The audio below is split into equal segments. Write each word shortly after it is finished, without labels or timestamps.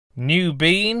New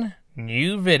bean,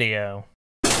 new video.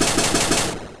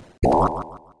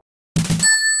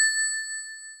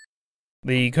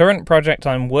 The current project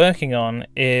I'm working on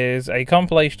is a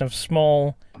compilation of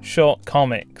small, short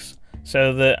comics,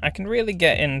 so that I can really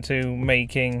get into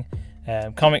making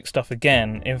comic stuff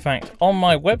again. In fact, on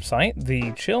my website,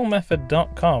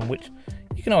 thechillmethod.com, which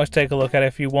you can always take a look at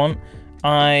if you want,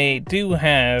 I do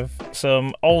have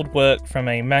some old work from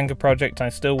a manga project I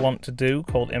still want to do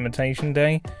called Imitation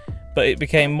Day, but it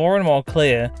became more and more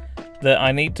clear that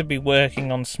I need to be working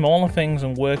on smaller things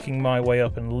and working my way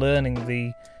up and learning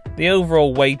the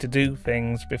overall way to do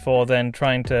things before then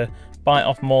trying to bite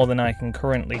off more than I can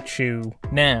currently chew.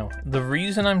 Now, the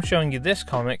reason I'm showing you this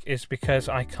comic is because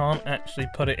I can't actually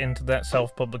put it into that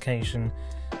self-publication.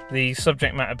 The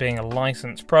subject matter being a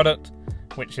licensed product,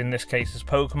 which in this case is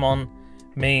Pokemon,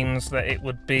 means that it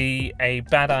would be a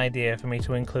bad idea for me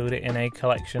to include it in a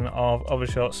collection of other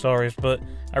short stories, but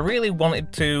I really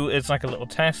wanted to. It's like a little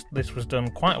test. This was done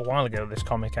quite a while ago, this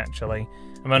comic actually.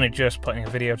 I'm only just putting a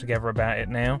video together about it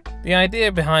now. The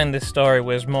idea behind this story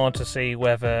was more to see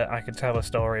whether I could tell a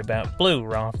story about Blue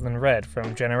rather than Red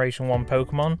from Generation 1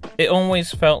 Pokemon. It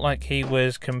always felt like he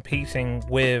was competing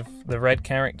with the Red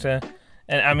character,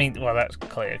 and I mean, well, that's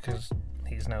clear because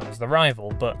he's known as the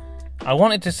rival, but I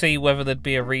wanted to see whether there'd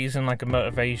be a reason, like a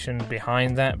motivation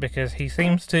behind that, because he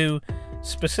seems to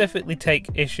specifically take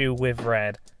issue with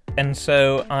Red. And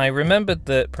so I remembered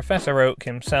that Professor Oak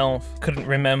himself couldn't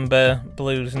remember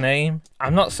Blue's name.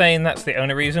 I'm not saying that's the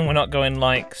only reason. We're not going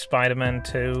like Spider-Man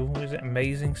 2. Was it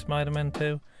Amazing Spider-Man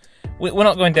 2? We're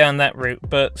not going down that route,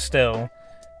 but still.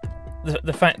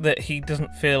 The fact that he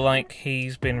doesn't feel like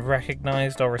he's been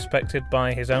recognised or respected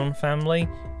by his own family,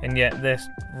 and yet this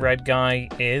Red guy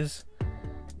is,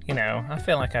 you know, I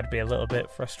feel like I'd be a little bit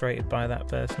frustrated by that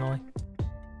personally.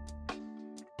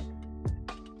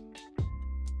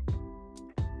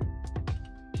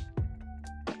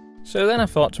 So then I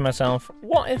thought to myself,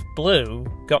 what if Blue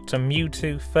got to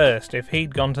Mewtwo first, if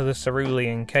he'd gone to the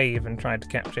Cerulean Cave and tried to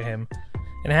capture him?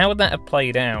 And how would that have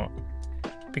played out?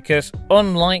 Because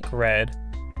unlike Red,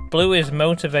 Blue is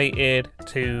motivated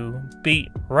to beat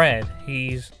Red.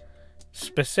 He's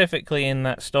specifically in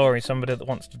that story somebody that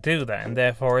wants to do that, and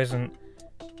therefore isn't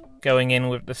going in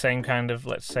with the same kind of,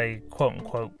 let's say,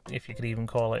 quote-unquote, if you could even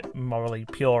call it, morally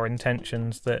pure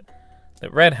intentions that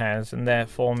Red has, and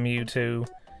therefore Mewtwo,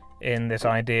 in this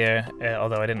idea,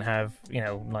 although I didn't have, you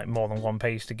know, like more than one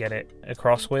page to get it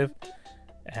across with,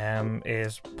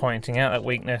 is pointing out that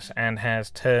weakness and has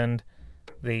turned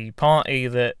the party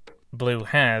that Blue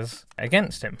has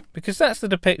against him. Because that's the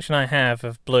depiction I have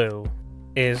of Blue,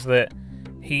 is that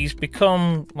he's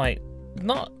become, like,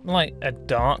 not like a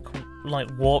dark, like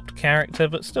warped character,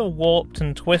 but still warped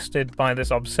and twisted by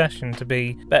this obsession to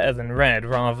be better than Red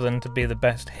rather than to be the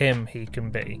best him he can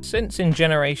be. Since in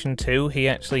Generation 2 he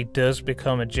actually does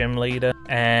become a gym leader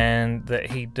and that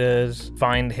he does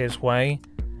find his way,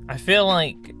 I feel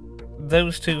like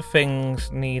those two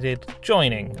things needed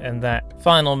joining, and that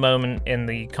final moment in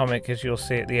the comic, as you'll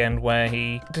see at the end, where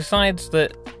he decides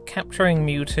that capturing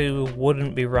Mewtwo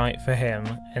wouldn't be right for him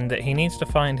and that he needs to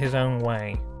find his own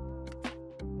way.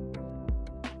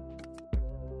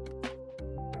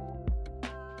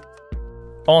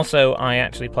 Also, I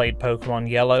actually played Pokemon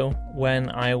Yellow when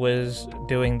I was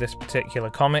doing this particular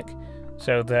comic,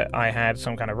 so that I had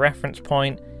some kind of reference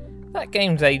point. That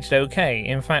game's aged okay.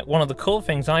 In fact, one of the cool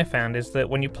things I found is that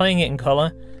when you're playing it in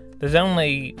colour, there's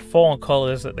only 4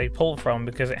 colours that they pull from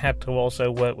because it had to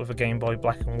also work with a Game Boy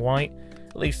Black and White.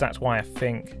 At least that's why I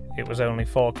think it was only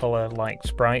 4 colour like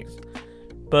sprites.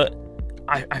 But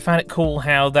I found it cool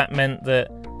how that meant that,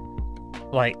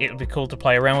 like, it would be cool to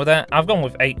play around with that. I've gone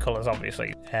with 8 colours,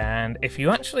 obviously. And if you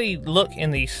actually look in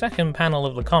the second panel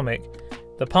of the comic,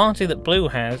 the party that Blue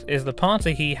has is the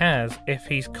party he has if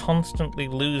he's constantly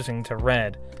losing to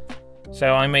Red.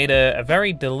 So I made a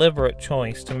very deliberate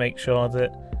choice to make sure that,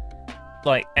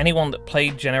 like, anyone that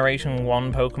played Generation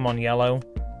 1 Pokemon Yellow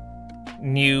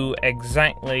knew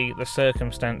exactly the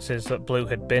circumstances that Blue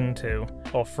had been to,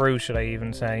 or through should I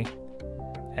even say,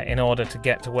 in order to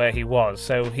get to where he was.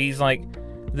 So he's like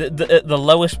at the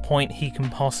lowest point he can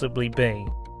possibly be.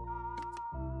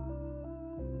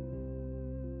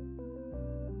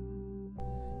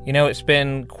 You know, it's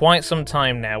been quite some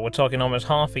time now. We're talking almost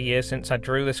half a year since I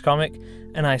drew this comic,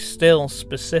 and I still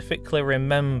specifically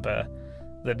remember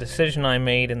the decision I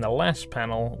made in the last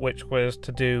panel, which was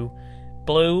to do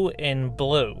Blue in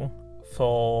blue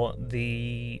for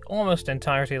the almost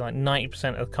entirety, like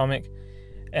 90% of the comic.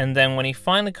 And then when he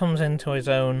finally comes into his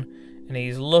own and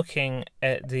he's looking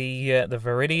at the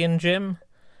Viridian Gym,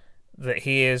 that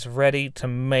he is ready to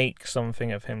make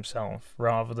something of himself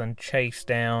rather than chase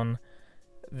down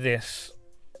this,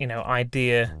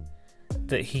 idea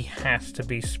that he has to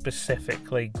be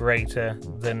specifically greater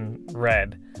than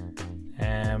Red.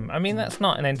 I mean, that's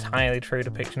not an entirely true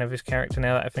depiction of his character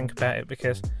now that I think about it,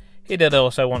 because he did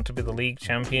also want to be the league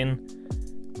champion,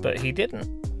 but he didn't.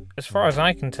 As far as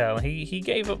I can tell, he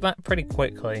gave up that pretty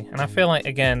quickly, and I feel like,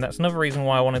 again, that's another reason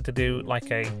why I wanted to do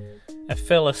like a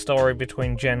filler story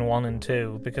between Gen 1 and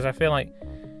 2, because I feel like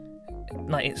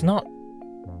it's not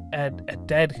a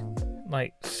dead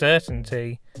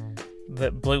certainty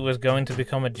that Blue was going to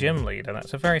become a gym leader.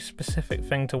 That's a very specific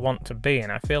thing to want to be,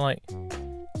 and I feel like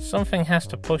something has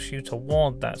to push you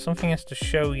toward that. Something has to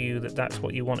show you that that's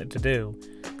what you wanted to do,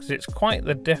 because it's quite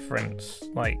the difference,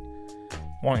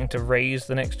 wanting to raise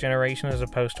the next generation as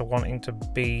opposed to wanting to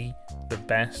be the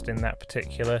best in that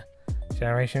particular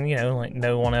generation, like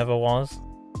no one ever was.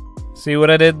 See what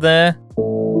I did there?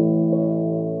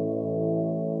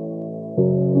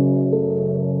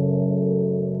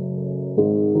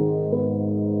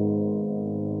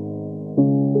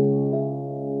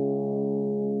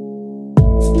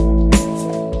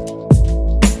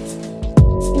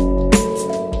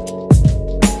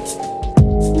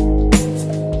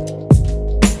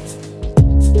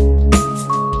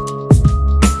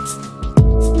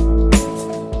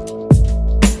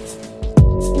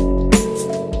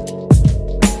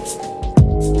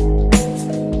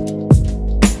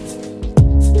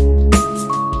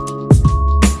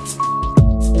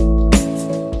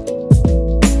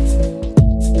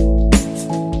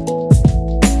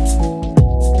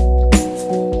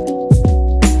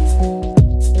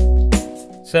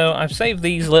 So I've saved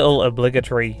these little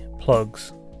obligatory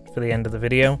plugs for the end of the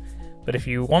video, but if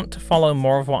you want to follow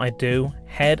more of what I do,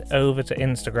 head over to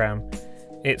Instagram.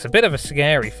 It's a bit of a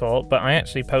scary thought, but I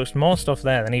actually post more stuff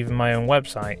there than even my own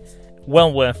website.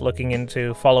 Well worth looking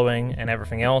into, following, and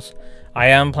everything else. I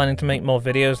am planning to make more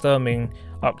videos though. I mean,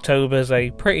 October's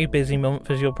a pretty busy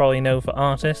month, as you'll probably know, for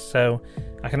artists, so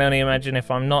I can only imagine if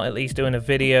I'm not at least doing a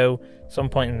video some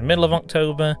point in the middle of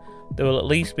October, there will at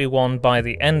least be one by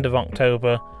the end of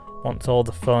October, once all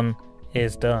the fun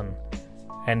is done.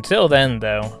 Until then,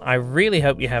 though, I really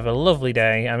hope you have a lovely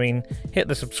day. I mean, hit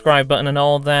the subscribe button and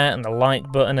all that, and the like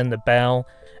button and the bell.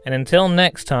 And until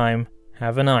next time,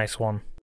 have a nice one.